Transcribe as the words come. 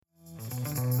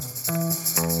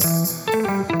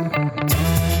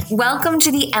Welcome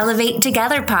to the Elevate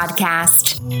Together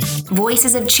podcast.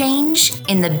 Voices of change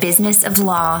in the business of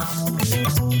law.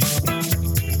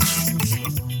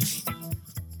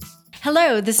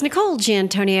 Hello, this is Nicole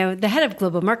Giantonio, the head of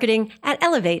global marketing at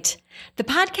Elevate. The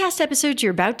podcast episode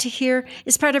you're about to hear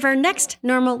is part of our Next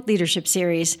Normal Leadership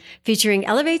series, featuring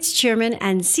Elevate's chairman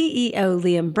and CEO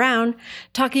Liam Brown,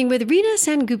 talking with Reena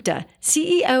Sengupta,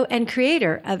 CEO and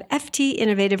creator of FT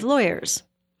Innovative Lawyers.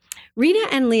 Reena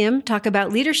and Liam talk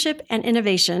about leadership and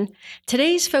innovation,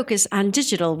 today's focus on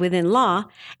digital within law,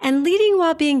 and leading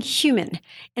while being human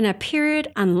in a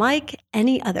period unlike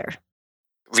any other.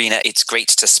 Reena, it's great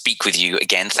to speak with you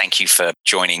again. Thank you for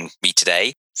joining me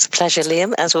today. It's a pleasure,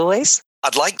 Liam, as always.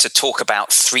 I'd like to talk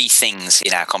about three things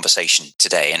in our conversation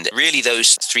today. And really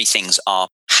those three things are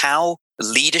how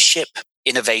leadership,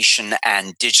 innovation,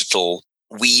 and digital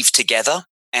weave together.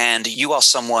 And you are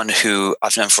someone who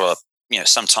I've known for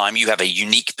some time. You have a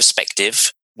unique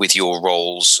perspective with your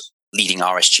roles leading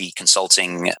RSG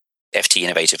Consulting, FT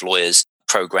Innovative Lawyers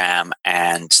program,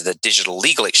 and the Digital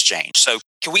Legal Exchange. So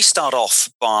can we start off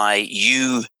by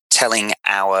you telling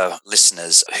our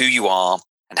listeners who you are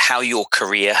and how your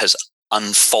career has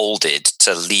unfolded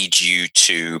to lead you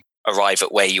to arrive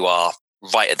at where you are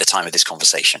right at the time of this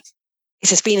conversation? It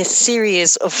has been a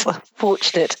series of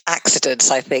fortunate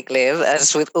accidents, I think, Liam,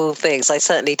 as with all things. I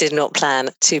certainly did not plan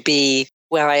to be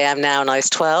where I am now when I was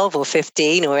 12 or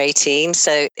 15 or 18.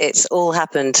 So it's all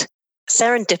happened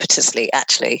serendipitously,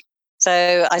 actually.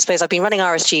 So I suppose I've been running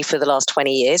RSG for the last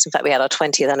 20 years. In fact, we had our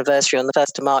 20th anniversary on the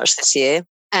 1st of March this year.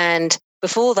 And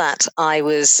before that, I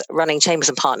was running Chambers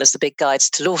and Partners, the big guides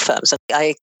to law firms.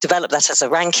 I developed that as a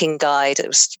ranking guide. It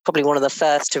was probably one of the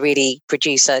first to really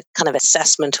produce a kind of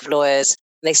assessment of lawyers.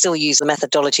 And they still use the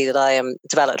methodology that I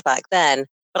developed back then.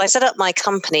 But I set up my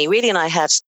company really, and I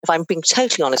had, if I'm being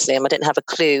totally honest, Liam, I didn't have a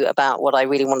clue about what I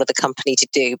really wanted the company to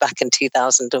do back in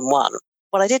 2001.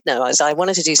 What I did know is I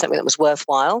wanted to do something that was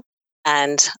worthwhile.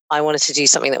 And I wanted to do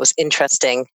something that was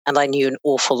interesting, and I knew an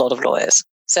awful lot of lawyers.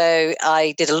 So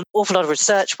I did an awful lot of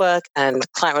research work and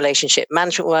client relationship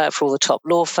management work for all the top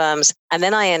law firms. And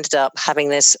then I ended up having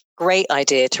this great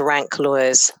idea to rank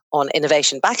lawyers on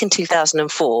innovation back in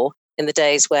 2004, in the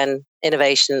days when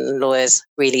innovation and lawyers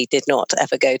really did not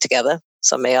ever go together.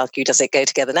 Some may argue, does it go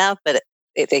together now? But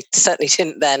they certainly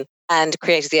didn't then, and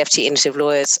created the FT Innovative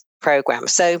Lawyers program.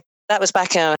 So that was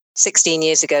back 16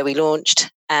 years ago we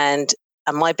launched, and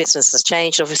my business has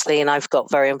changed, obviously, and I've got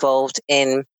very involved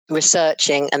in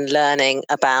researching and learning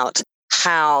about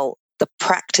how the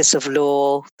practice of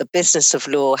law, the business of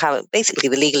law, how basically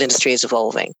the legal industry is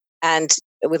evolving. And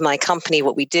with my company,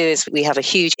 what we do is we have a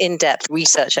huge in-depth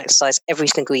research exercise every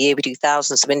single year. We do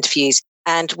thousands of interviews,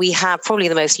 and we have probably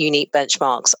the most unique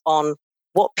benchmarks on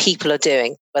what people are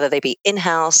doing, whether they be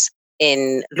in-house,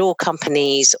 in law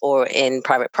companies, or in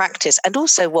private practice, and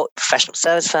also what professional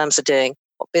service firms are doing,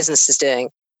 what business is doing.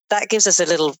 That gives us a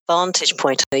little vantage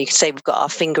point. You could say we've got our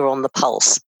finger on the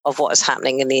pulse of what is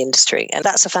happening in the industry. And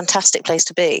that's a fantastic place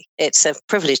to be. It's a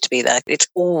privilege to be there. It's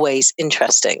always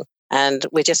interesting. And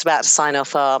we're just about to sign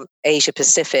off our Asia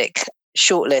Pacific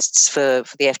shortlists for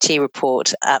the FT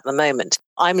report at the moment.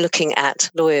 I'm looking at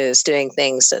lawyers doing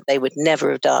things that they would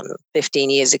never have done 15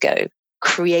 years ago,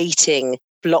 creating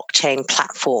blockchain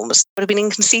platforms that would have been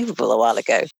inconceivable a while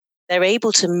ago. They're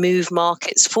able to move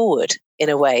markets forward in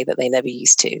a way that they never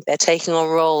used to. They're taking on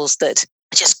roles that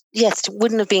just,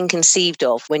 wouldn't have been conceived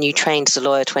of when you trained as a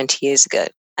lawyer 20 years ago.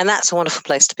 And that's a wonderful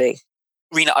place to be.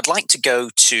 Reena, I'd like to go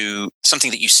to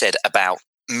something that you said about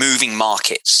moving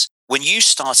markets. When you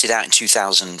started out in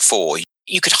 2004,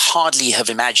 you could hardly have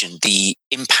imagined the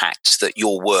impact that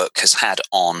your work has had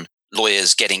on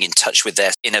lawyers getting in touch with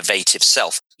their innovative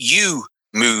self. You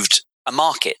moved a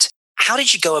market. How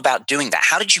did you go about doing that?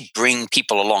 How did you bring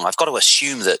people along? I've got to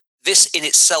assume that this in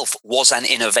itself was an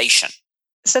innovation.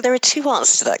 So there are two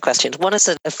answers to that question. One is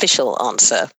an official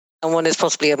answer, and one is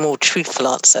possibly a more truthful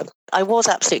answer. I was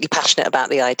absolutely passionate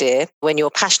about the idea. When you're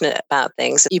passionate about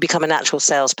things, you become a natural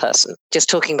salesperson, just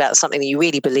talking about something that you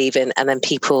really believe in, and then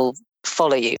people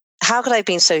follow you. How could I have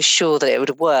been so sure that it would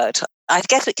have worked? I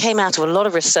guess it came out of a lot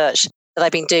of research that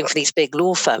I've been doing for these big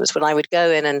law firms when I would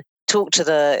go in and talk to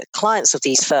the clients of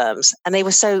these firms, and they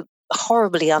were so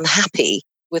horribly unhappy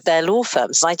with their law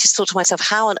firms. I just thought to myself,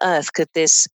 how on earth could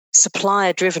this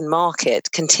supplier-driven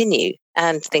market continue?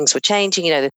 And things were changing.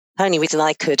 The only reason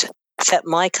I could set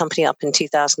my company up in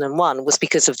 2001 was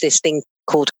because of this thing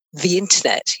called the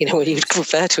internet. When you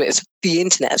refer to it as the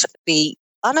internet. The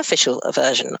unofficial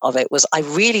version of it was I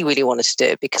really, really wanted to do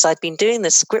it because I'd been doing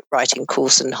this script writing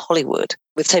course in Hollywood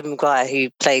with Tobey Maguire, who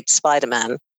played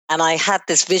Spider-Man. And I had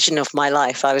this vision of my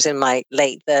life. I was in my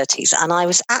late 30s and I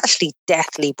was actually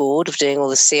deathly bored of doing all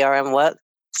the CRM work,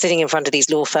 sitting in front of these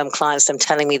law firm clients, them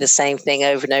telling me the same thing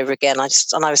over and over again. I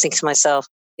was thinking to myself,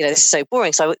 this is so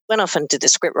boring. So I went off and did a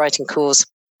script writing course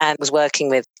and was working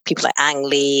with people like Ang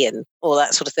Lee and all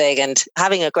that sort of thing and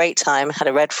having a great time, had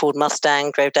a red Ford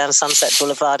Mustang, drove down Sunset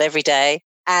Boulevard every day.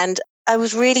 And I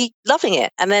was really loving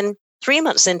it. And then 3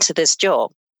 months into this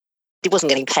job, it wasn't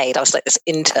getting paid. I was like this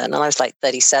intern and I was like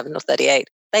 37 or 38.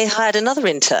 They hired another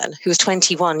intern who was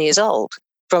 21 years old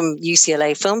from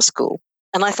UCLA Film School.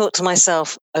 And I thought to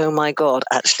myself, oh my God,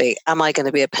 actually, am I going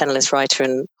to be a penniless writer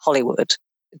in Hollywood?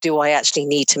 Do I actually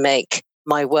need to make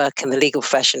my work in the legal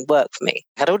profession work for me?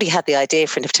 I'd already had the idea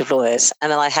for Innovative Lawyers.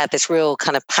 And then I had this real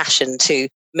kind of passion to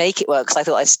make it work. Because I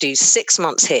thought I'd do 6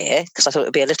 months here because I thought it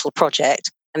would be a little project.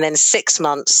 And then 6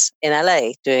 months in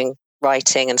LA doing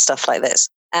writing and stuff like this.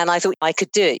 And I thought I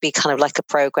could do it, be kind of like a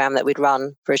program that we'd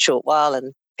run for a short while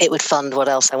and it would fund what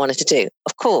else I wanted to do.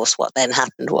 Of course, what then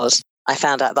happened was I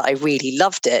found out that I really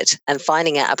loved it, and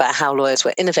finding out about how lawyers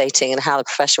were innovating and how the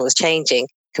profession was changing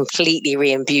completely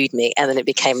re-imbued me. And then it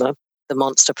became the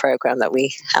monster program that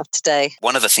we have today.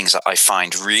 One of the things that I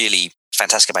find really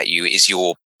fantastic about you is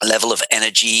your level of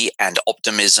energy and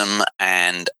optimism,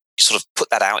 and you sort of put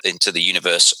that out into the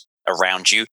universe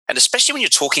around you. And especially when you're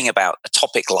talking about a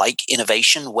topic like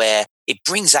innovation, where it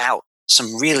brings out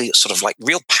some really sort of like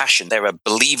real passion. There are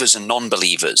believers and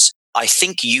non-believers. I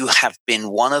think you have been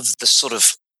one of the sort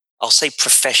of, I'll say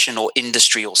profession or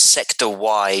industry or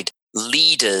sector-wide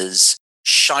leaders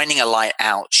shining a light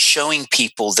out, showing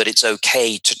people that it's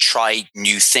okay to try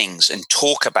new things and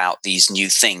talk about these new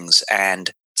things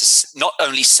and to not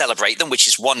only celebrate them, which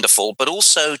is wonderful, but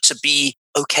also to be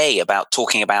okay about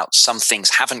talking about some things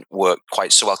haven't worked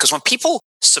quite so well. Because when people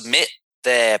submit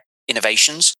their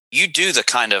innovations, you do the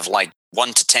kind of like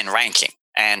 1 to 10 ranking.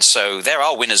 And so there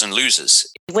are winners and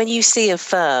losers. When you see a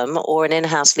firm or an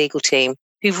in-house legal team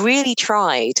who've really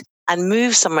tried and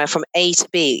moved somewhere from A to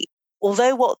B,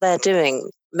 although what they're doing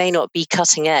may not be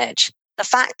cutting edge, the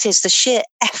fact is the sheer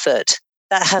effort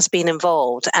that has been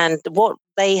involved and what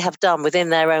they have done within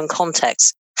their own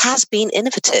context has been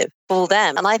innovative for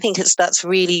them. And I think that's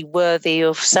really worthy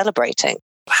of celebrating.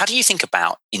 How do you think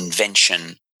about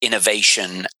invention,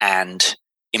 innovation, and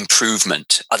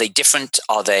improvement? Are they different?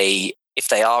 If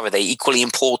they are they equally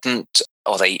important?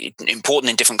 Are they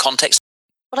important in different contexts?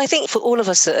 Well, I think for all of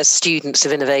us as students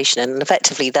of innovation, and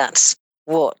effectively that's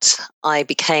what I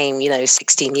became,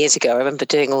 16 years ago. I remember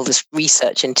doing all this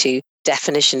research into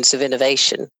definitions of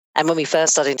innovation. And when we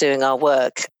first started doing our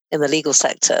work in the legal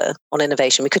sector on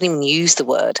innovation, we couldn't even use the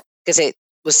word because it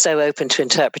was so open to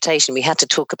interpretation. We had to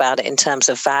talk about it in terms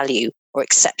of value or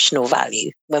exceptional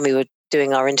value when we were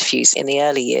doing our interviews in the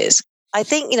early years. I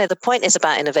think, the point is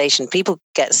about innovation. People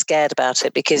get scared about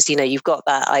it because, you've got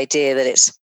that idea that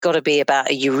it's got to be about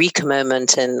a eureka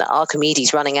moment and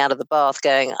Archimedes running out of the bath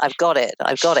going, I've got it.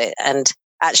 And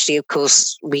actually, of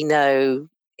course, we know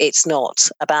it's not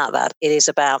about that. It is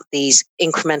about these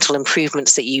incremental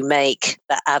improvements that you make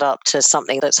that add up to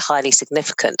something that's highly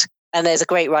significant. And there's a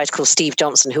great writer called Steve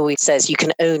Johnson who always says you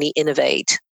can only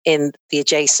innovate in the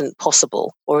adjacent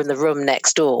possible or in the room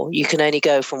next door. You can only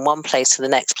go from one place to the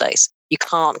next place. You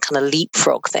can't kind of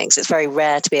leapfrog things. It's very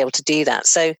rare to be able to do that.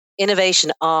 So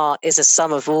innovation is a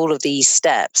sum of all of these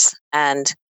steps,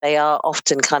 and they are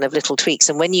often kind of little tweaks.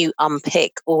 And when you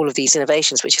unpick all of these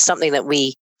innovations, which is something that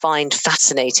we find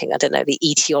fascinating, I don't know, the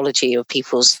etiology of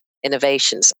people's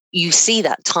innovations, you see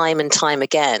that time and time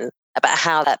again about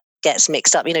how that gets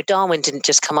mixed up. Darwin didn't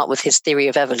just come up with his theory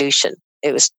of evolution.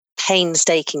 It was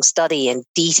painstaking study and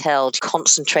detailed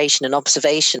concentration and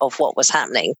observation of what was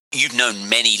happening. You've known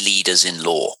many leaders in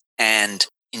law, and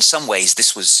in some ways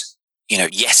this was,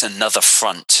 yet another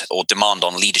front or demand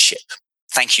on leadership.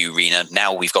 Thank you, Rena.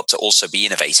 Now we've got to also be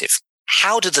innovative.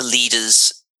 How do the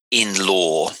leaders in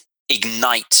law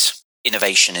ignite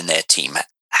innovation in their team?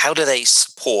 How do they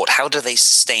support? How do they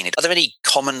sustain it? Are there any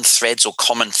common threads or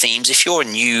common themes? If you're a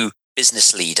new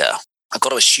business leader, I've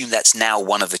got to assume that's now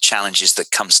one of the challenges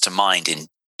that comes to mind in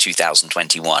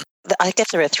 2021. I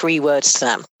guess there are 3 words to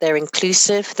that. They're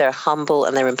inclusive, they're humble,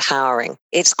 and they're empowering.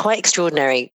 It's quite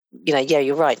extraordinary.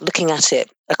 You're right. Looking at it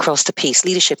across the piece,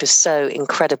 leadership is so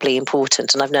incredibly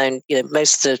important. And I've known,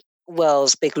 most of the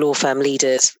world's big law firm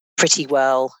leaders pretty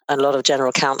well, and a lot of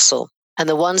general counsel. And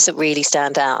the ones that really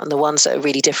stand out and the ones that are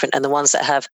really different and the ones that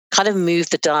have kind of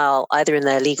moved the dial either in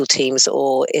their legal teams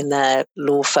or in their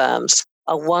law firms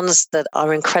are ones that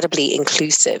are incredibly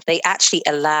inclusive. They actually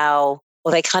allow,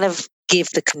 or they kind of give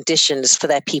the conditions for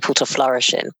their people to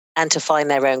flourish in. and to find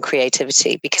their own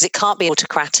creativity, because it can't be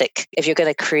autocratic if you're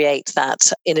going to create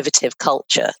that innovative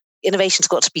culture. Innovation's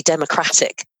got to be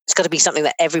democratic. It's got to be something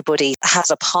that everybody has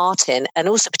a part in. And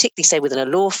also particularly say within a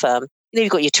law firm, you've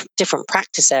got your different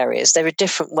practice areas. There are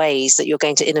different ways that you're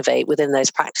going to innovate within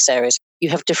those practice areas. You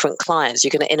have different clients.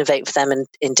 You're going to innovate for them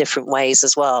in different ways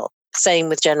as well. Same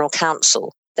with general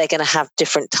counsel. They're going to have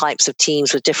different types of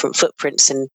teams with different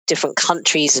footprints in different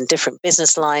countries and different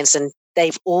business lines. And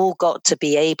they've all got to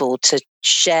be able to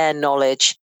share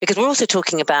knowledge, because we're also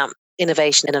talking about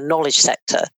innovation in a knowledge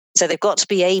sector. So they've got to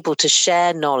be able to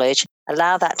share knowledge,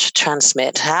 allow that to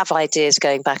transmit, have ideas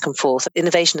going back and forth.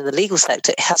 Innovation in the legal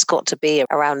sector has got to be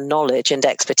around knowledge and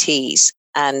expertise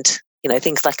and,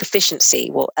 things like efficiency.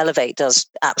 What Elevate does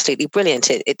absolutely brilliant.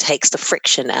 It takes the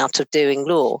friction out of doing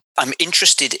law. I'm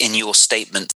interested in your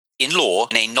statement. In law,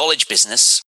 in a knowledge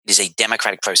business, it is a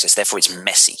democratic process. Therefore, it's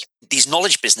messy. These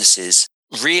knowledge businesses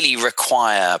really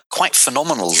require quite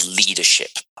phenomenal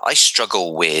leadership. I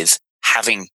struggle with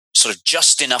having sort of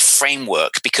just enough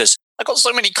framework because I've got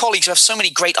so many colleagues who have so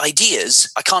many great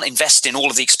ideas. I can't invest in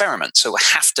all of the experiments. So I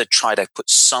have to try to put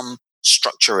some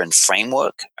structure and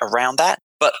framework around that.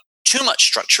 But too much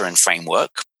structure and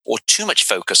framework or too much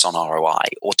focus on ROI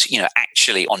or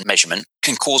actually on measurement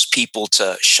can cause people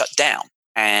to shut down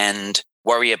and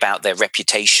worry about their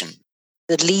reputation.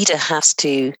 The leader has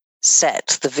to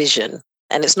set the vision,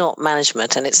 and it's not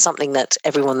management, and it's something that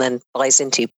everyone then buys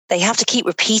into. They have to keep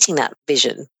repeating that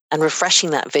vision and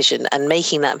refreshing that vision and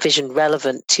making that vision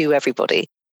relevant to everybody.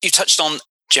 You touched on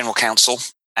general counsel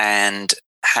and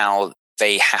how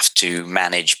they have to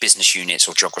manage business units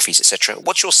or geographies, etc.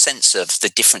 What's your sense of the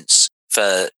difference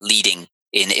for leading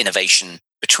in innovation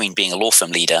between being a law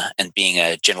firm leader and being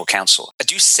a general counsel? I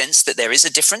do sense that there is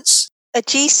a difference. A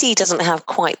GC doesn't have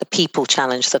quite the people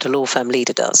challenge that a law firm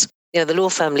leader does. The law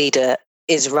firm leader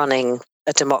is running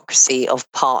a democracy of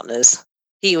partners.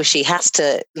 He or she has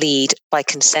to lead by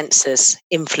consensus,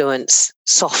 influence,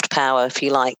 soft power, if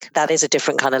you like. That is a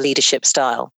different kind of leadership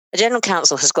style. A general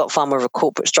counsel has got far more of a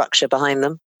corporate structure behind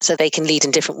them, so they can lead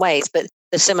in different ways. But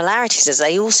the similarities is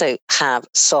they also have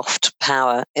soft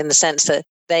power in the sense that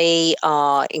they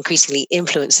are increasingly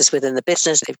influencers within the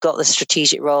business. They've got the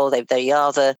strategic role. They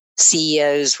are the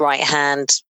CEO's right-hand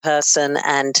person,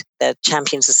 and they're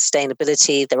champions of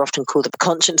sustainability. They're often called the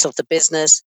conscience of the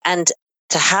business. And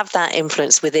to have that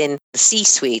influence within the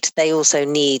C-suite, they also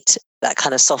need that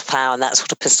kind of soft power and that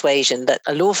sort of persuasion that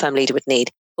a law firm leader would need.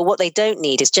 But what they don't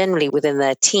need is generally within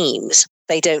their teams.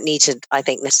 They don't need to, I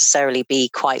think, necessarily be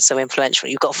quite so influential.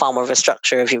 You've got far more of a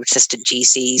structure of your assistant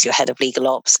GCs, your head of legal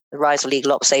ops. The rise of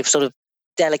legal ops, they've sort of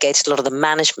delegated a lot of the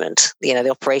management, the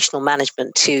operational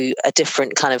management to a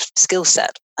different kind of skill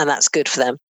set. And that's good for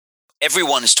them.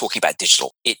 Everyone is talking about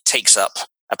digital. It takes up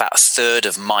about a third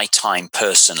of my time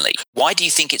personally. Why do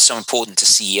you think it's so important to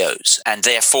CEOs? And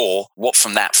therefore, what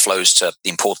from that flows to the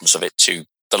importance of it to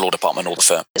the law department or the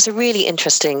firm? It's a really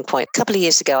interesting point. A couple of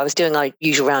years ago, I was doing our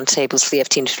usual roundtables for the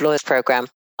FT Innovative Lawyers program.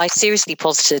 I seriously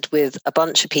posited with a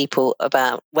bunch of people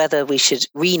about whether we should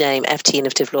rename FT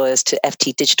Innovative Lawyers to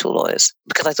FT Digital Lawyers,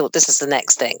 because I thought this is the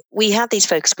next thing. We had these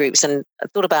focus groups and I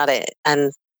thought about it,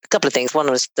 and a couple of things. One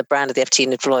was the brand of the FT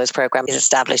Innovative Lawyers program is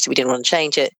established. We didn't want to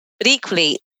change it. But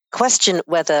equally, question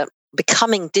whether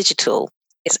becoming digital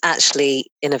is actually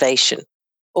innovation,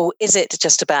 or is it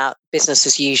just about business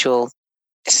as usual?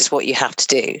 This is what you have to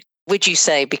do. Would you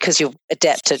say because you're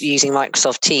adept at using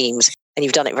Microsoft Teams and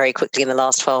you've done it very quickly in the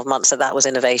last 12 months that was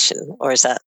innovation, or is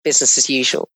that business as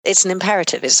usual? It's an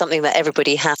imperative. It's something that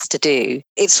everybody has to do.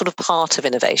 It's sort of part of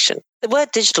innovation. The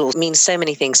word digital means so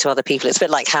many things to other people. It's a bit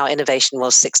like how innovation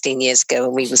was 16 years ago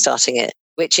when we were starting it,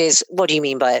 which is, what do you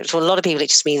mean by it? For a lot of people, it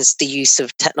just means the use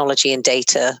of technology and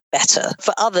data better.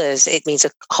 For others, it means a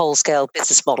whole-scale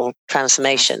business model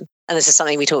transformation. And this is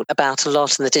something we talked about a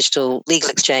lot in the Digital Legal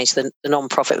Exchange, the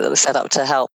non-profit that was set up to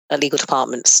help legal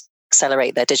departments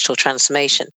accelerate their digital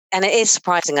transformation. And it is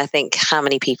surprising, I think, how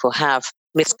many people have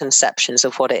misconceptions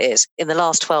of what it is. In the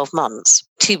last 12 months,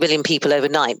 2 billion people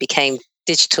overnight became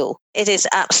digital. It is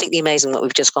absolutely amazing what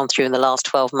we've just gone through in the last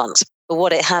 12 months. But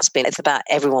what it has been, it's about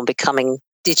everyone becoming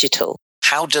digital.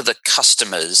 How do the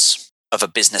customers of a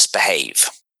business behave?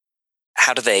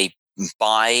 How do they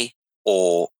buy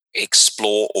or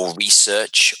explore or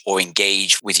research or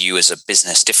engage with you as a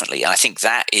business differently? And I think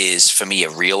that is, for me, a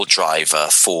real driver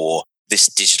for this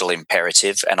digital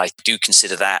imperative. And I do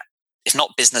consider that, if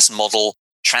not business model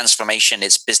transformation,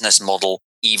 it's business model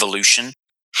evolution.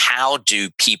 How do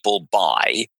people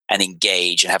buy and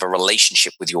engage and have a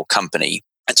relationship with your company?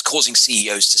 It's causing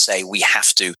CEOs to say, we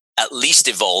have to at least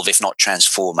evolve, if not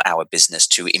transform our business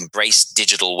to embrace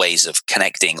digital ways of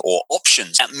connecting, or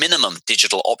options, at minimum,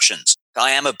 digital options.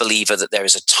 I am a believer that there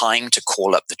is a time to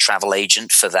call up the travel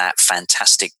agent for that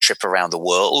fantastic trip around the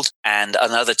world, and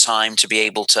another time to be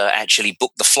able to actually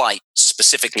book the flight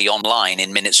specifically online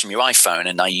in minutes from your iPhone.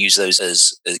 And I use those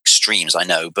as extremes, I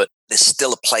know, but there's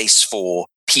still a place for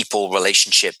people,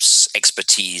 relationships,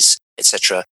 expertise,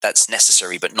 etc. That's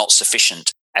necessary but not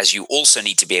sufficient, as you also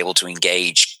need to be able to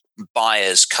engage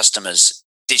buyers, customers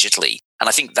digitally. And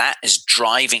I think that is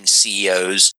driving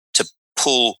CEOs to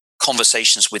pull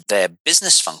conversations with their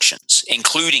business functions,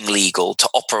 including legal, to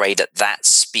operate at that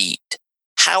speed.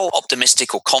 How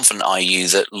optimistic or confident are you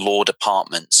that law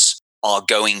departments are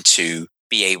going to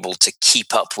be able to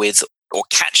keep up with or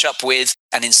catch up with,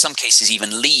 and in some cases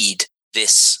even lead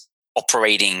this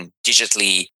operating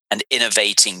digitally and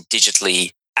innovating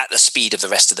digitally at the speed of the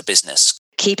rest of the business?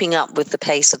 Keeping up with the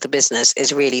pace of the business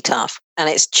is really tough, and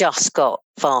it's just got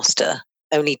faster.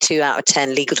 Only 2 out of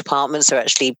 10 legal departments are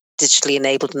actually digitally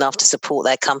enabled enough to support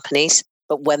their companies.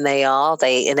 But when they are,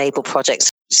 they enable projects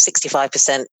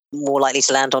 65% more likely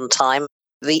to land on time.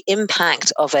 The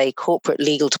impact of a corporate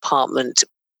legal department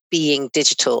being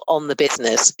digital on the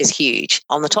business is huge,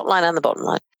 on the top line and the bottom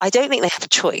line. I don't think they have a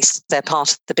choice. They're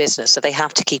part of the business, so they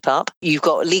have to keep up. You've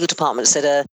got legal departments that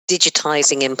are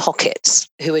digitizing in pockets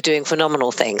who are doing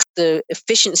phenomenal things. The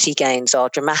efficiency gains are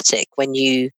dramatic when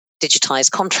you digitize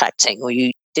contracting or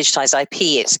you digitize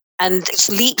IP. It's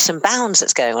leaps and bounds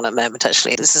that's going on at the moment,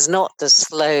 actually. This is not the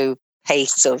slow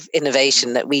pace of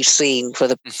innovation that we've seen for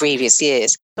the previous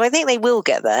years. So I think they will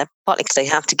get there, partly because they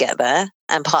have to get there,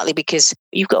 and partly because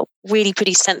you've got really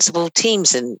pretty sensible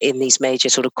teams in these major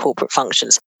sort of corporate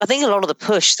functions. I think a lot of the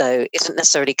push, though, isn't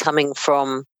necessarily coming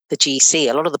from the GC.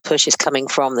 A lot of the push is coming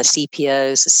from the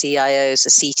CPOs, the CIOs, the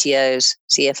CTOs,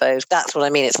 CFOs. That's what I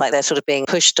mean. It's like they're sort of being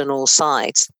pushed on all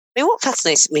sides. I mean, what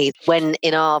fascinates me when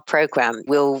in our program,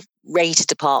 we'll rate a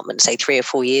department, say 3 or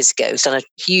 4 years ago, it's done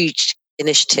a huge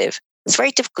initiative. It's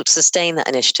very difficult to sustain that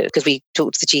initiative because we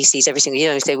talk to the GCs every single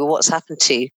year and we say, well, what's happened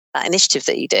to that initiative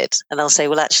that you did? And they'll say,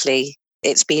 well, actually,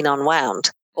 it's been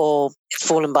unwound or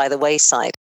fallen by the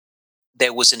wayside.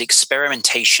 There was an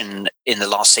experimentation in the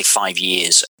last, say, 5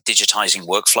 years, digitizing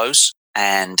workflows,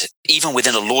 and even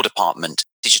within a law department,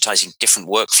 digitizing different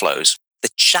workflows. The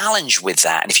challenge with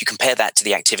that, and if you compare that to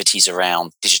the activities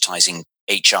around digitizing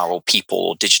HR or people,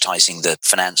 or digitizing the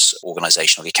finance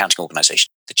organization or the accounting organization,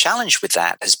 the challenge with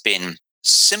that has been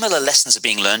similar lessons are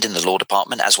being learned in the law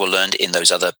department as were learned in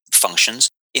those other functions,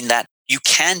 in that you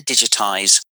can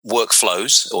digitize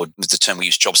workflows, or the term we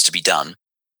use, jobs to be done,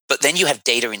 but then you have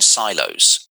data in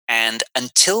silos. And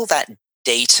until that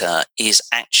data is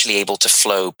actually able to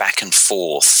flow back and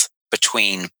forth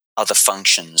between other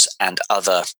functions and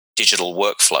other digital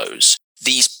workflows,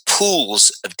 these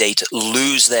pools of data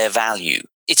lose their value.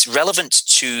 It's relevant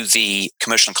to the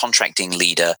commercial and contracting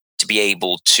leader to be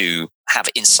able to have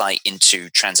insight into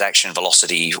transaction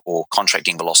velocity or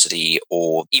contracting velocity,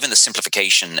 or even the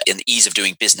simplification and the ease of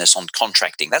doing business on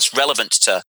contracting. That's relevant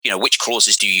to, which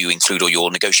clauses do you include, or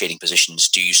your negotiating positions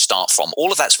do you start from?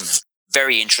 All of that's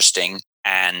very interesting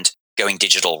and going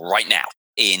digital right now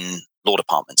in law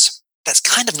departments. That's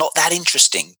kind of not that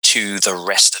interesting to the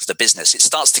rest of the business. It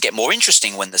starts to get more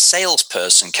interesting when the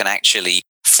salesperson can actually,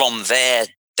 from their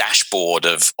dashboard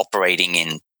of operating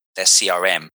in their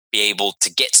CRM, be able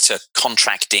to get to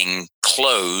contracting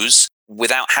close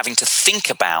without having to think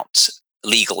about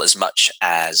legal as much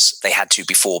as they had to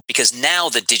before. Because now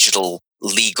the digital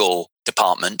legal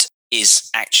department is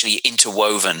actually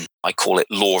interwoven. I call it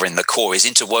law in the core, is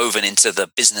interwoven into the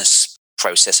business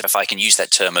process. If I can use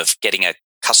that term of getting a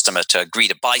customer to agree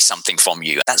to buy something from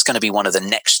you, that's going to be one of the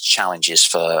next challenges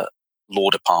for law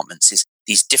departments, is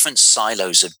these different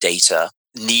silos of data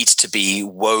need to be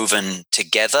woven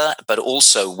together, but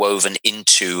also woven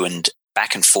into and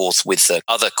back and forth with the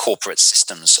other corporate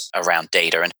systems around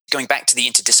data. And going back to the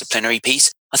interdisciplinary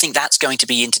piece, I think that's going to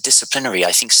be interdisciplinary.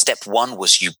 I think step 1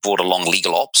 was you brought along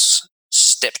legal ops.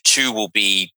 Step 2 will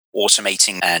be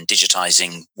automating and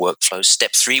digitizing workflows.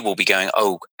 Step 3 will be going,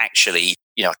 actually,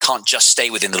 I can't just stay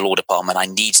within the law department. I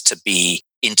need to be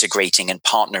integrating and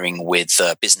partnering with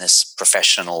business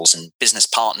professionals and business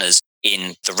partners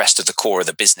in the rest of the core of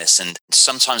the business. And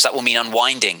sometimes that will mean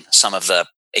unwinding some of the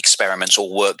experiments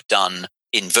or work done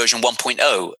in version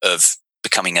 1.0 of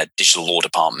becoming a digital law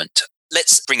department.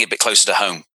 Let's bring it a bit closer to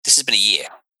home. This has been a year.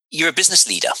 You're a business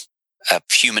leader, a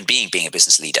human being being a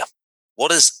business leader.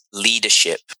 What has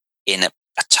leadership in a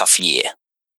tough year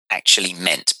actually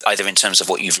meant, either in terms of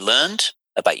what you've learned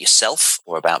about yourself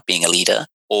or about being a leader,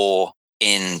 or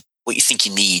in what you think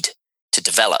you need to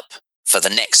develop for the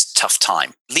next tough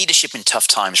time. Leadership in tough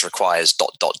times requires ...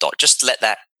 Just let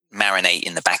that marinate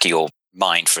in the back of your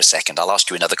mind for a second. I'll ask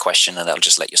you another question and I'll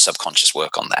just let your subconscious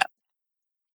work on that.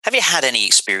 Have you had any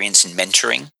experience in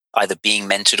mentoring, either being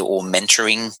mentored or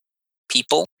mentoring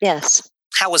people? Yes.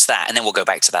 How was that? And then we'll go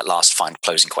back to that last final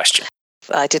closing question.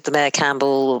 I did the Mayor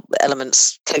Campbell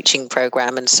Elements coaching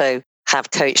program, and so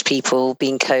have coached people,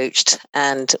 been coached,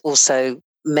 and also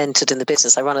mentored in the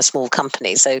business. I run a small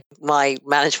company, so my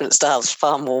management style is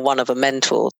far more one of a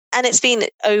mentor. And it's been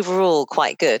overall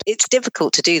quite good. It's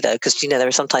difficult to do though, because there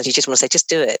are sometimes you just want to say, just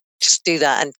do it, just do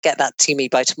that and get that to me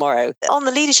by tomorrow. On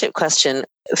the leadership question,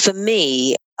 for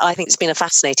me, I think it's been a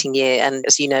fascinating year. And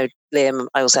as you know, Liam,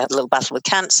 I also had a little battle with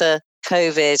cancer,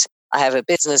 COVID. I have a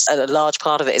business, a large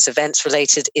part of it is events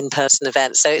related, in-person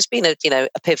events. So it's been a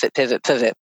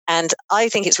pivot. And I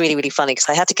think it's really, really funny because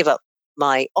I had to give up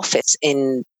my office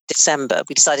in December.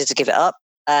 We decided to give it up,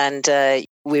 and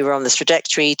we were on this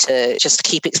trajectory to just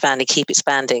keep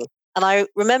expanding. And I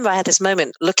remember I had this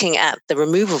moment looking at the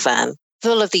removal van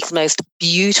full of these most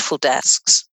beautiful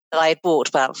desks that I had bought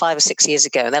about 5 or 6 years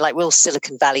ago. And they're like real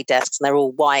Silicon Valley desks, and they're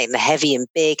all white and heavy and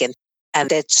big, and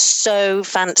they're so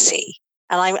fancy.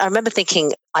 And I remember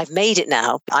thinking, I've made it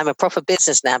now. I'm a proper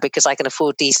business now because I can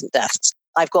afford decent desks.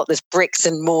 I've got this bricks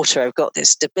and mortar. I've got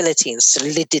this stability and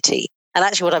solidity. And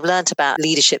actually what I've learned about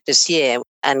leadership this year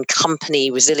and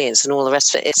company resilience and all the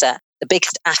rest of it is that the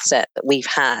biggest asset that we've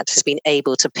had has been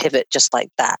able to pivot just like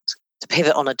that, to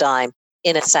pivot on a dime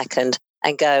in a second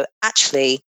and go,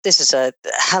 actually, this is a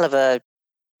hell of a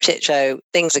shit show.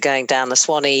 Things are going down the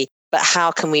Swanee, but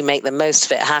how can we make the most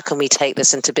of it? How can we take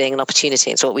this into being an opportunity?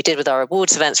 And so what we did with our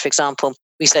awards events, for example,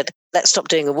 we said, let's stop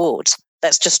doing awards.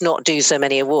 Let's just not do so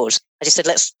many awards. I just said,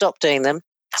 let's stop doing them.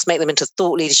 Let's make them into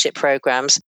thought leadership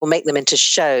programs. We'll make them into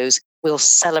shows. We'll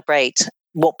celebrate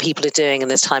what people are doing in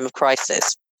this time of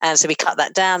crisis. And so we cut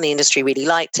that down. The industry really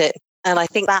liked it. And I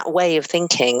think that way of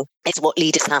thinking is what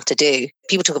leaders have to do.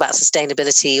 People talk about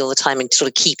sustainability all the time and sort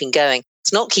of keeping going.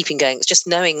 It's not keeping going. It's just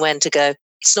knowing when to go,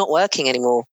 it's not working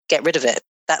anymore. Get rid of it.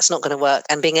 That's not going to work.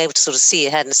 And being able to sort of see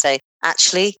ahead and say,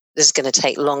 actually, this is going to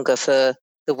take longer for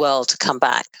the world to come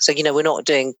back. So, we're not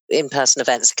doing in-person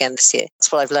events again this year.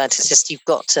 That's what I've learned. It's just you've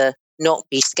got to not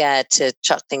be scared to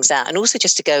chuck things out. And also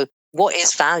just to go, what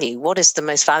is value? What is the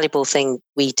most valuable thing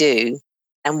we do?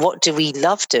 And what do we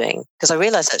love doing? Because I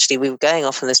realized actually we were going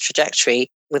off on this trajectory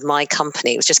with my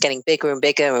company. It was just getting bigger and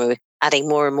bigger, and we were adding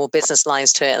more and more business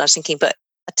lines to it. And I was thinking, but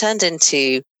I turned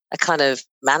into a kind of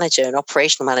manager, an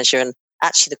operational manager. And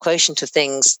actually the quotient of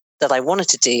things that I wanted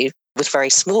to do was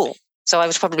very small. So I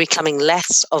was probably becoming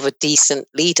less of a decent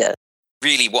leader.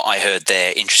 Really, what I heard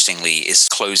there, interestingly, is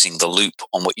closing the loop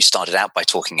on what you started out by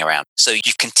talking around. So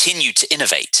you've continued to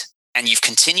innovate, and you've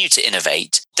continued to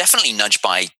innovate, definitely nudged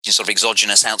by sort of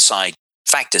exogenous outside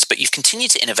factors, but you've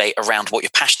continued to innovate around what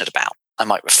you're passionate about. I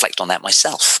might reflect on that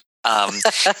myself.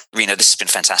 Rena, this has been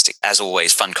fantastic. As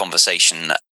always, fun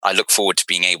conversation. I look forward to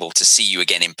being able to see you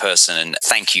again in person, and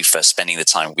thank you for spending the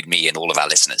time with me and all of our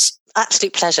listeners.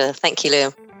 Absolute pleasure. Thank you,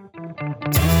 Liam.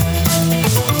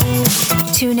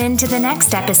 Tune in to the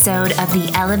next episode of the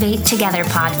Elevate Together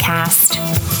podcast.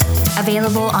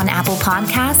 Available on Apple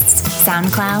Podcasts,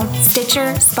 SoundCloud,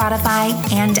 Stitcher, Spotify,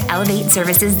 and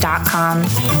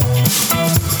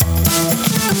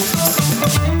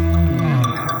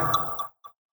elevateservices.com.